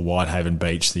beautiful Whitehaven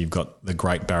Beach. So you've got the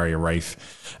Great Barrier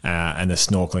Reef and the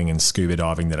snorkeling and scuba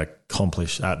diving that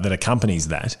accompanies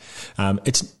that.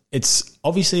 It's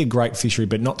obviously a great fishery,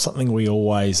 but not something we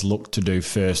always look to do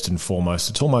first and foremost.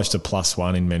 It's almost a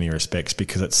 +1 in many respects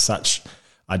because it's such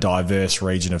a diverse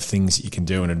region of things that you can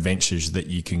do and adventures that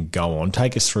you can go on.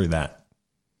 Take us through that.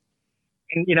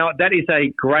 And, that is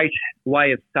a great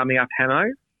way of summing up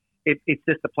Hamo. It's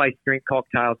just a place to drink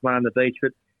cocktails, lay on the beach.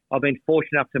 But I've been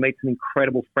fortunate enough to meet some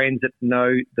incredible friends that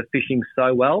know the fishing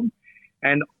so well.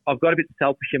 And I've got a bit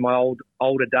selfish in my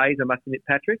older days, I must admit,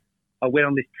 Patrick. I went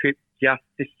on this trip just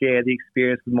to share the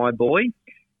experience with my boy.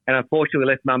 And unfortunately, we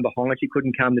left Mum behind. She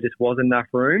couldn't come. There just wasn't enough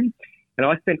room. And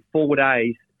I spent 4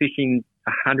 days fishing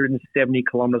 170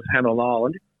 kilometres of Hamilton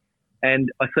Island.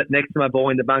 And I slept next to my boy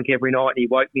in the bunk every night. And he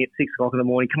woke me at 6 o'clock in the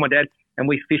morning. Come on, Dad. And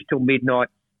we fished till midnight.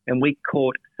 And we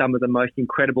caught some of the most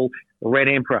incredible red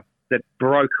emperor that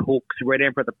broke hooks, red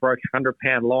emperor that broke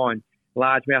 100-pound line,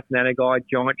 largemouth nanoguy,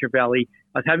 giant trevally.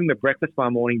 I was having my breakfast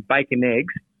one morning, bacon,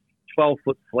 eggs,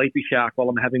 12-foot sleepy shark while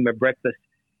I'm having my breakfast.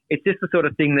 It's just the sort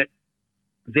of thing that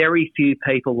very few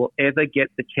people will ever get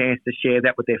the chance to share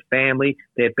that with their family,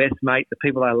 their best mate, the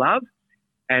people they love.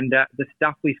 And the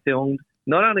stuff we filmed,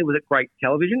 not only was it great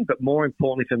television, but more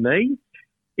importantly for me,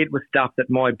 it was stuff that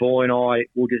my boy and I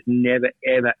will just never,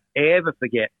 ever, ever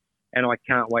forget. And I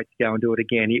can't wait to go and do it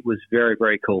again. It was very,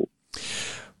 very cool.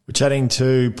 We're chatting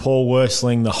to Paul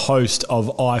Worsling, the host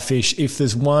of iFish. If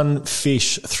there's one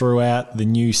fish throughout the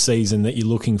new season that you're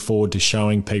looking forward to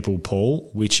showing people,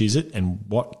 Paul, which is it and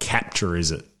what capture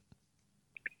is it?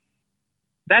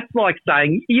 That's like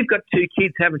saying you've got 2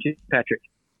 kids, haven't you, Patrick?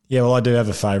 Yeah, well, I do have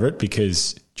a favourite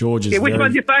because George is which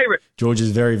one's your favourite? George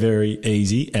is very, very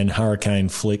easy, and Hurricane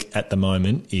Flick at the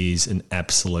moment is an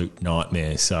absolute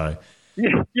nightmare. So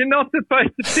you're not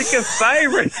supposed to pick a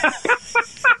favourite.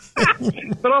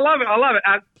 But I love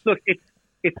it. Look,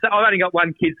 it's. I've only got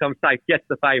 1 kid, so I'm safe. Just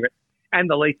the favourite and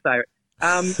the least favourite.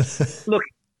 Look,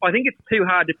 I think it's too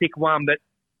hard to pick one, but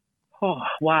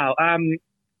wow.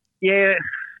 Yeah.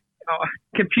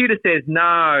 Computer says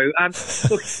no.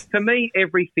 Look, for me,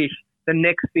 every fish, the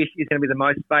next fish is going to be the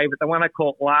most favourite. The one I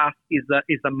caught last is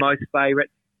the most favourite.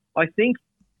 I think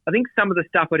some of the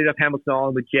stuff I did off Hamilton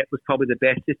Island with Jet was probably the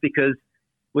best, just because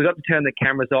we got to turn the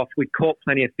cameras off. We caught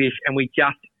plenty of fish, and we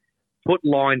just put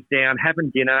lines down,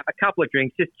 having dinner, a couple of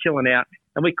drinks, just chilling out,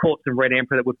 and we caught some red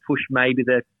emperor that would push maybe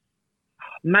 10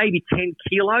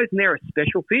 kilos, and they're a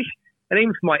special fish. And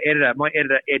even for my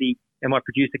editor Eddie, and my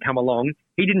producer come along,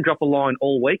 he didn't drop a line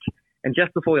all week. And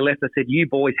just before he left, I said, you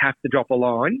boys have to drop a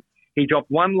line. He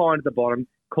dropped 1 line at the bottom,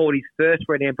 caught his first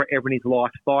red emperor ever in his life,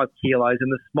 5 kilos,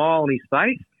 and the smile on his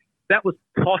face, that was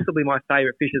possibly my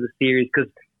favourite fish of the series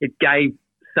because it gave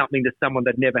something to someone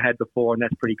they'd never had before, and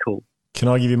that's pretty cool. Can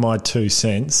I give you my 2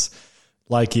 cents?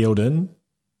 Lake Eildon,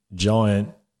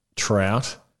 giant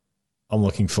trout. I'm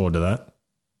looking forward to that.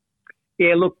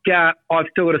 Yeah, look, I've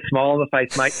still got a smile on the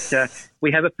face, mate.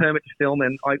 We have a permit to film,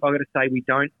 and I got to say we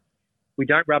don't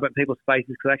rub it in people's faces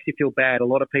because I actually feel bad. A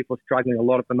lot of people are struggling a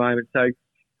lot at the moment, so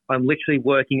I'm literally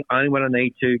working only when I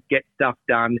need to get stuff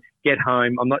done, get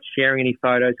home. I'm not sharing any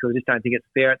photos because I just don't think it's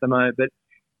fair at the moment. But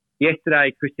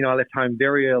yesterday, Christy and I left home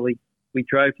very early. We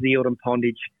drove to the Eildon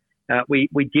Pondage. We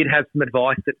did have some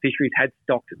advice that fisheries had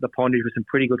stocked at the Pondage with some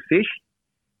pretty good fish,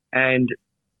 and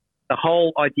the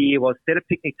whole idea was set a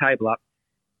picnic table up,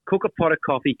 cook a pot of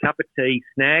coffee, cup of tea,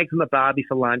 snags on the barbie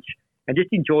for lunch, and just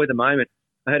enjoy the moment.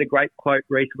 I heard a great quote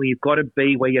recently, you've got to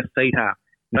be where your feet are.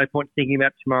 No point thinking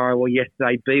about tomorrow or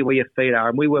yesterday, be where your feet are.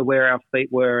 And we were where our feet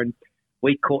were, and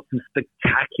we caught some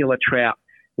spectacular trout,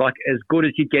 like as good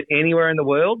as you get anywhere in the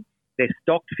world. They're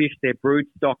stocked fish, they're brood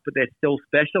stock, but they're still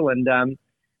special. And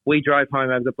we drove home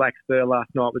over the Black Spur last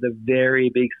night with a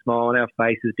very big smile on our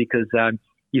faces because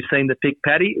you've seen the pick,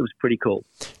 Paddy. It was pretty cool.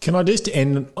 Can I just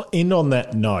end on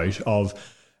that note of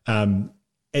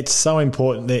it's so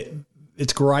important that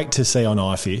it's great to see on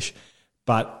iFish,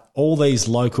 but all these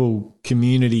local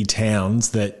community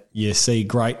towns that you see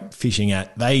great fishing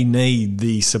at, they need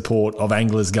the support of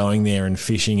anglers going there and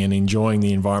fishing and enjoying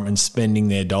the environment, spending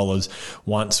their dollars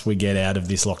once we get out of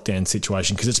this lockdown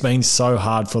situation, because it's been so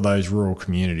hard for those rural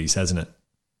communities, hasn't it?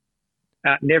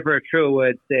 Never a truer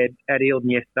word said at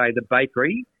Eildon yesterday. The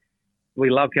bakery, we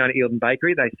love going to Eildon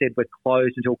Bakery. They said we're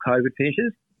closed until COVID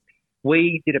finishes.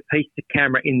 We did a piece to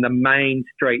camera in the main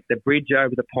street, the bridge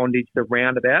over the pondage, the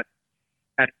roundabout,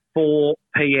 at 4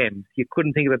 p.m. You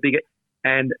couldn't think of a bigger,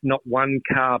 and not one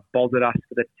car bothered us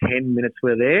for the 10 minutes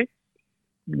we were there.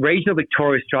 Regional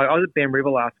Victoria, Australia. I was at Ben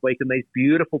River last week, and these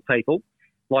beautiful people,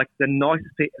 like the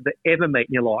nicest people that ever meet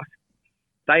in your life,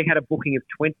 they had a booking of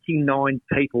 29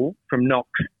 people from Knox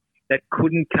that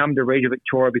couldn't come to Regional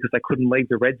Victoria because they couldn't leave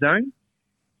the red zone.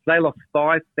 They lost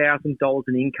 $5,000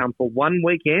 in income for one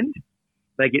weekend.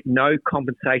 They get no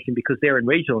compensation because they're in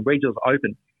regional, and regional's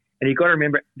open. And you've got to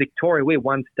remember, Victoria, we're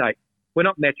one state. We're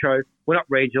not metro. We're not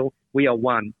regional. We are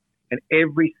one. And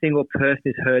every single person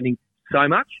is hurting so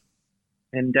much.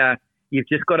 And you've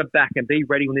just got to back and be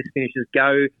ready when this finishes.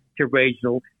 Go to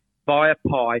regional, buy a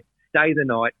pie, stay the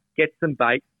night, get some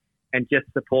bait, and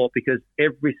just support, because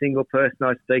every single person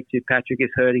I speak to, Patrick, is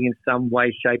hurting in some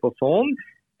way, shape or form.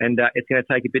 And it's going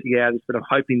to take a bit to get out of this, but I'm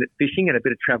hoping that fishing and a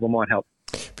bit of travel might help.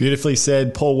 Beautifully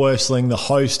said. Paul Worsling, the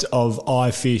host of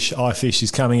iFish. iFish is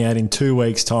coming out in 2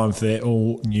 weeks' time for their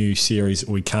all-new series.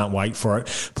 We can't wait for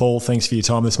it. Paul, thanks for your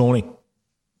time this morning.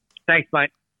 Thanks,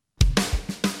 mate.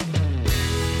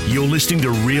 You're listening to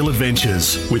Real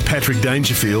Adventures with Patrick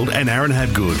Dangerfield and Aaron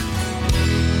Habgood.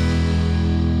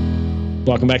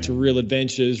 Welcome back to Real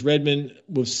Adventures. Redmond,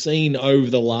 we've seen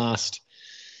over the last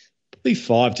probably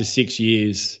 5 to 6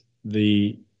 years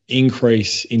the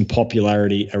increase in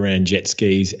popularity around jet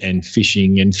skis and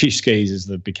fishing, and fish skis as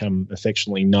they've become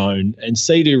affectionately known. And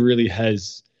Sea-Doo really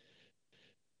has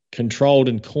controlled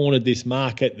and cornered this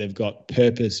market. They've got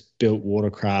purpose-built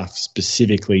watercraft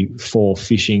specifically for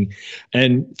fishing.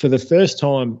 And for the first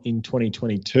time in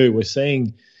 2022, we're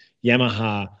seeing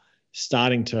Yamaha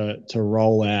starting to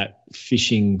roll out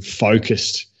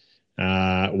fishing-focused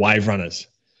wave runners.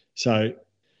 So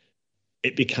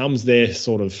it becomes their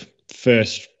sort of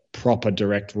first proper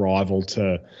direct rival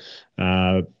to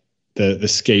the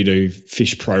Ski-Doo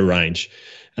Fish Pro range.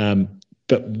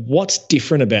 But what's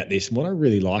different about this, and what I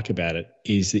really like about it,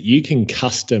 is that you can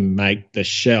custom make the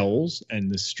shells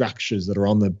and the structures that are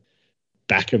on the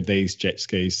back of these jet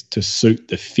skis to suit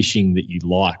the fishing that you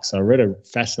like. So I read a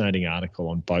fascinating article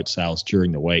on boat sales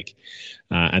during the week,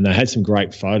 and they had some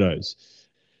great photos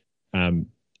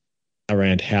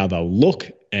around how they'll look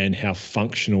and how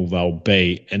functional they'll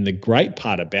be. And the great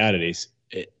part about it is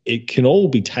it can all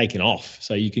be taken off.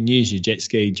 So you can use your jet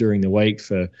ski during the week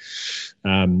for,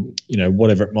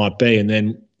 whatever it might be. And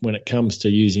then when it comes to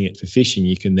using it for fishing,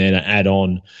 you can then add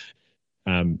on,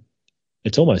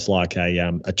 it's almost like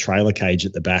a trailer cage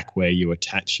at the back where you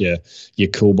attach your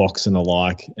cool box and the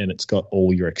like, and it's got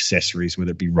all your accessories,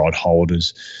 whether it be rod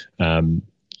holders.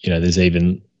 There's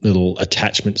even little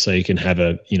attachments so you can have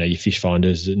your fish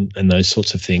finders and those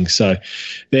sorts of things. So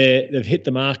they've hit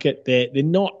the market. They're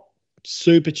not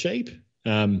super cheap,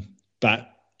 but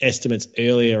estimates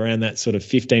earlier around that sort of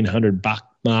 $1,500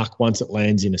 mark once it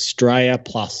lands in Australia,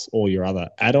 plus all your other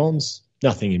add-ons.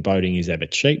 Nothing in boating is ever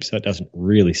cheap, so it doesn't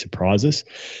really surprise us.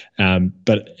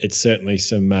 But it's certainly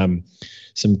some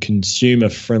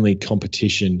consumer-friendly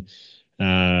competition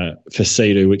for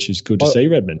Sea-Doo, which is good to see,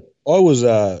 Redmond. I was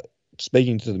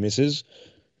speaking to the missus.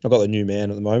 I've got the new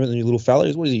man at the moment, the new little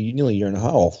fella. What is he, nearly a year and a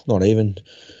half? Not even.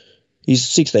 He's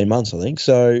 16 months, I think.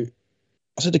 So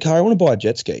I said to Kari, I want to buy a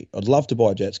jet ski. I'd love to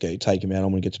buy a jet ski, take him out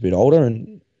on when he gets a bit older.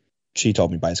 And she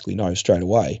told me basically no straight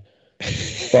away.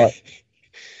 But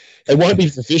it won't be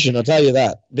for fishing, I'll tell you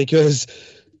that, because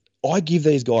I give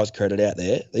these guys credit out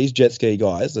there, these jet ski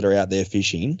guys that are out there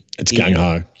fishing. It's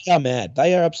gung-ho. They are mad.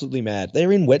 They are absolutely mad.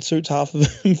 They're in wetsuits, half of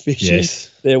them fishing.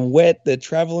 Yes. They're wet. They're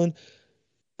traveling.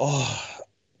 Oh,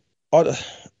 I'd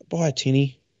buy a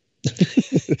tinny.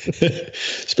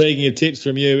 Speaking of tips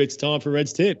from you, it's time for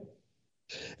Red's tip.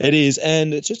 It is,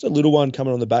 and it's just a little one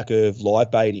coming on the back of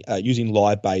live bait, using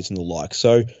live baits and the like.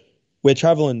 So we're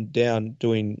traveling down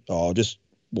doing, I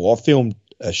filmed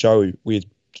a show with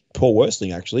Paul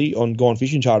Worsling actually on Gone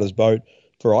Fishing Charter's boat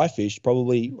for iFish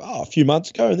probably a few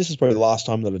months ago, and this is probably the last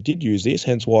time that I did use this,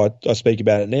 hence why I speak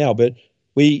about it now. But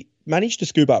we managed to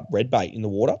scoop up red bait in the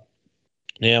water.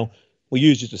 Now, We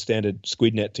use just a standard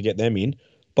squid net to get them in,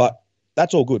 but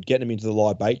that's all good, getting them into the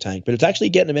live bait tank. But it's actually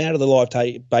getting them out of the live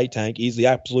bait tank is the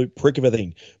absolute prick of a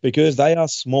thing, because they are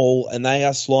small and they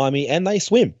are slimy and they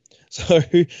swim. So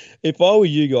if I were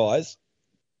you guys,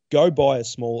 go buy a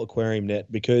small aquarium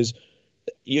net, because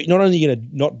you're not only going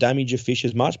to not damage your fish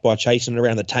as much by chasing it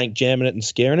around the tank, jamming it and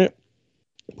scaring it.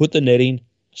 Put the net in,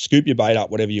 scoop your bait up,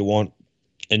 whatever you want,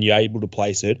 and you're able to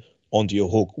place it onto your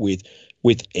hook with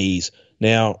ease.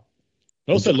 Now,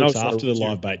 it also looks after the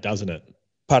live bait, doesn't it?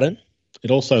 Pardon?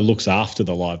 It also looks after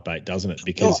the live bait, doesn't it?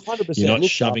 Because you're not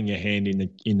shoving your hand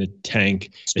in the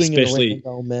tank, especially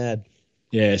going mad.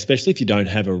 Yeah, especially if you don't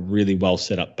have a really well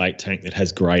set up bait tank that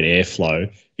has great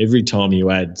airflow. Every time you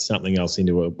add something else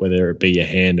into it, whether it be your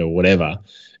hand or whatever,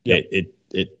 the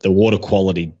water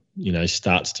quality,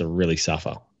 starts to really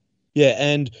suffer. Yeah,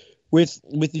 and with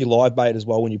your live bait as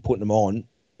well, when you're putting them on,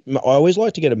 I always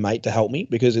like to get a mate to help me,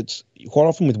 because it's quite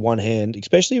often with one hand,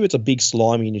 especially if it's a big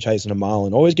slimy and you're chasing a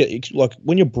marlin. I always get, like,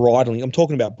 when you're bridling, I'm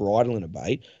talking about bridling a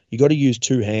bait, you got to use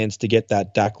two hands to get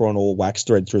that Dacron or wax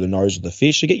thread through the nose of the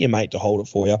fish. So get your mate to hold it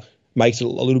for you. Makes it a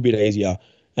little bit easier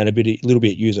and a little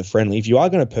bit user friendly. If you are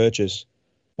going to purchase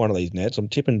one of these nets, I'm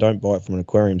tipping don't buy it from an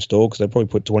aquarium store, because they probably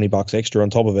put $20 extra on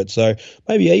top of it. So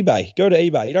maybe eBay. Go to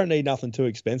eBay. You don't need nothing too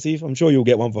expensive. I'm sure you'll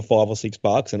get one for $5 or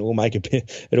 $6, and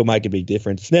it'll make a big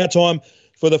difference. It's now time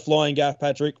for the flying gaff,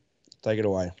 Patrick. Take it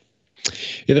away.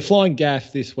 Yeah, the flying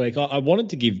gaff this week. I wanted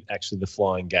to give actually the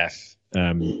flying gaff.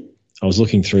 I was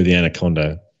looking through the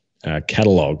Anaconda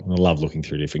catalogue. I love looking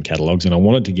through different catalogues, and I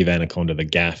wanted to give Anaconda the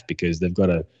gaff because they've got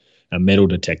a metal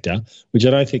detector, which I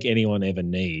don't think anyone ever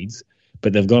needs,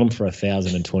 but they've got them for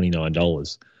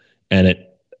 $1,029. And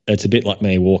it's a bit like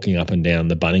me walking up and down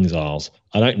the Bunnings aisles.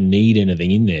 I don't need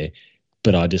anything in there,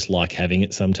 but I just like having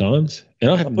it sometimes. And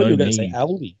I have no need. Say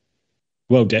Aldi.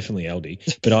 Well, definitely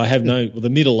Aldi, but I have the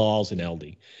middle aisles in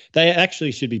Aldi. They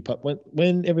actually should be put,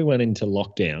 when everyone went into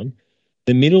lockdown,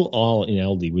 the middle aisle in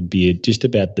Aldi would be just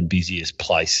about the busiest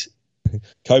place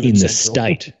COVID in the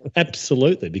central. state.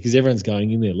 Absolutely, because everyone's going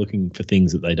in there looking for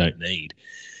things that they don't need.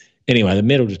 Anyway, the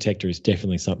metal detector is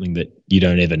definitely something that you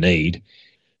don't ever need.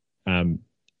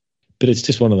 But it's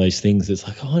just one of those things that's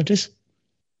like, I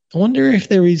wonder if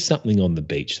there is something on the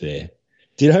beach there.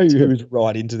 Do you know who's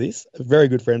right into this? A very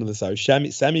good friend of the show,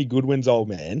 Sammy Goodwin's old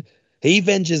man. He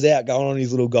ventures out going on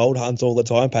his little gold hunts all the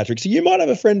time, Patrick. So you might have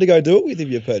a friend to go do it with if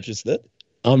you purchased it.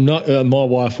 I'm not. My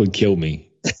wife would kill me.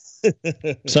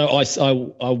 So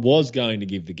I was going to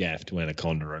give the gaff to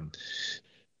Anaconda,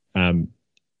 and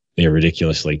they're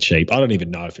ridiculously cheap. I don't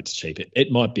even know if it's cheap.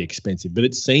 It might be expensive, but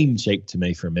it seemed cheap to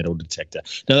me for a metal detector.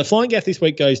 Now, the flying gaff this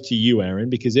week goes to you, Aaron,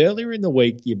 because earlier in the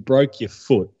week you broke your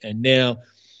foot, and now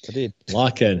I did.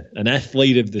 Like an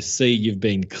athlete of the sea, you've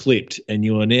been clipped, and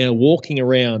you are now walking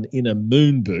around in a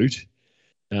moon boot,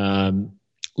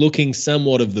 looking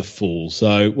somewhat of the fool.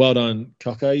 So well done,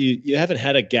 Coco. You haven't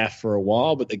had a gaff for a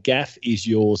while, but the gaff is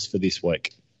yours for this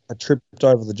week. I tripped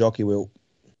over the jockey wheel.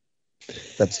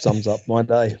 That sums up my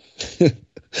day.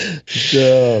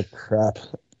 Oh, crap.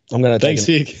 I'm going to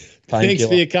Thanks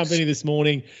for your company this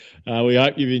morning. We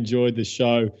hope you've enjoyed the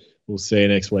show. We'll see you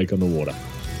next week on the water.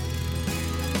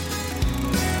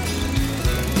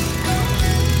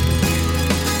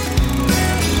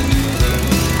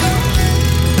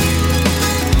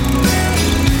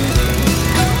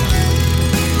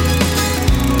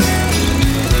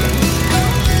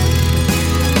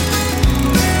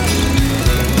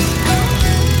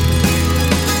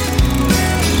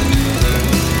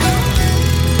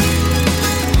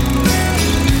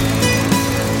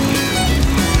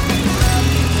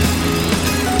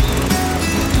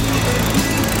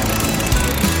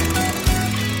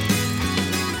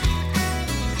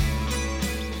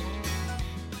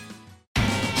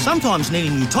 Sometimes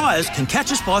needing new tyres can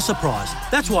catch us by surprise.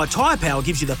 That's why Tyre Power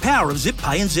gives you the power of Zip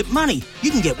Pay and Zip Money.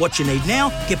 You can get what you need now,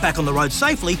 get back on the road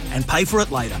safely and pay for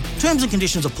it later. Terms and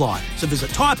conditions apply. So visit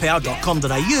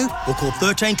tyrepower.com.au or call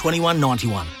 13 21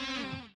 91.